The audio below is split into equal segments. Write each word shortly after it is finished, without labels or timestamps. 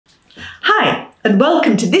And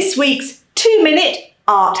welcome to this week's 2-minute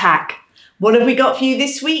art hack. What have we got for you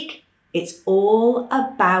this week? It's all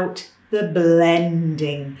about the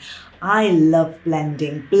blending. I love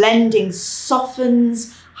blending. Blending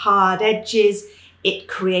softens hard edges. It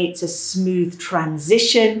creates a smooth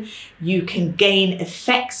transition. You can gain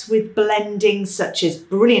effects with blending, such as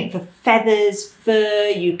brilliant for feathers, fur.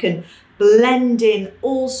 You can blend in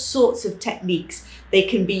all sorts of techniques. They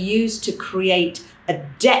can be used to create a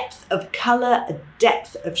depth of colour, a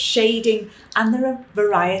depth of shading, and there are a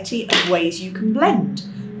variety of ways you can blend.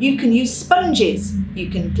 You can use sponges. You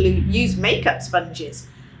can use makeup sponges.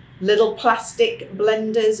 Little plastic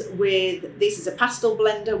blenders with, this is a pastel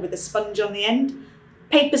blender with a sponge on the end.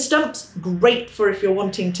 Paper stumps, great for if you're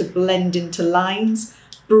wanting to blend into lines.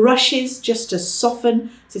 Brushes, just to soften.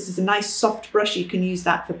 So this is a nice soft brush. You can use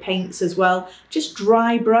that for paints as well. Just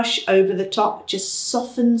dry brush over the top, just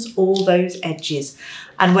softens all those edges.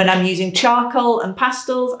 And when I'm using charcoal and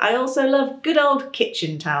pastels, I also love good old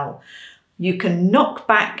kitchen towel. You can knock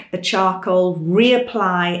back a charcoal,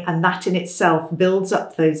 reapply, and that in itself builds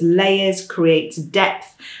up those layers, creates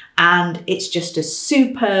depth, and it's just a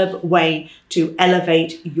superb way to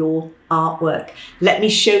elevate your artwork. Let me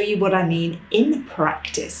show you what I mean in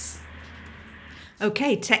practice.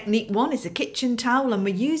 Okay, technique one is a kitchen towel, and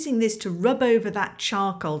we're using this to rub over that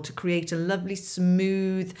charcoal to create a lovely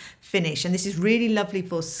smooth finish. And this is really lovely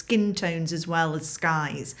for skin tones as well as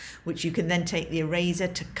skies, which you can then take the eraser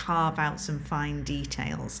to carve out some fine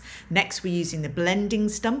details. Next, we're using the blending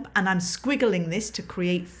stump, and I'm squiggling this to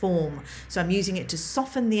create form. So I'm using it to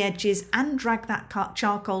soften the edges and drag that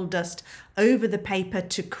charcoal dust over the paper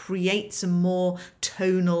to create some more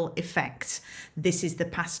tonal effects. This is the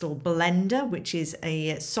pastel blender, which is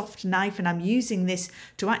a soft knife, and I'm using this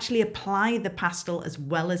to actually apply the pastel as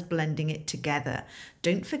well as blending it together.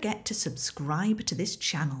 Don't forget to subscribe to this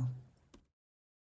channel.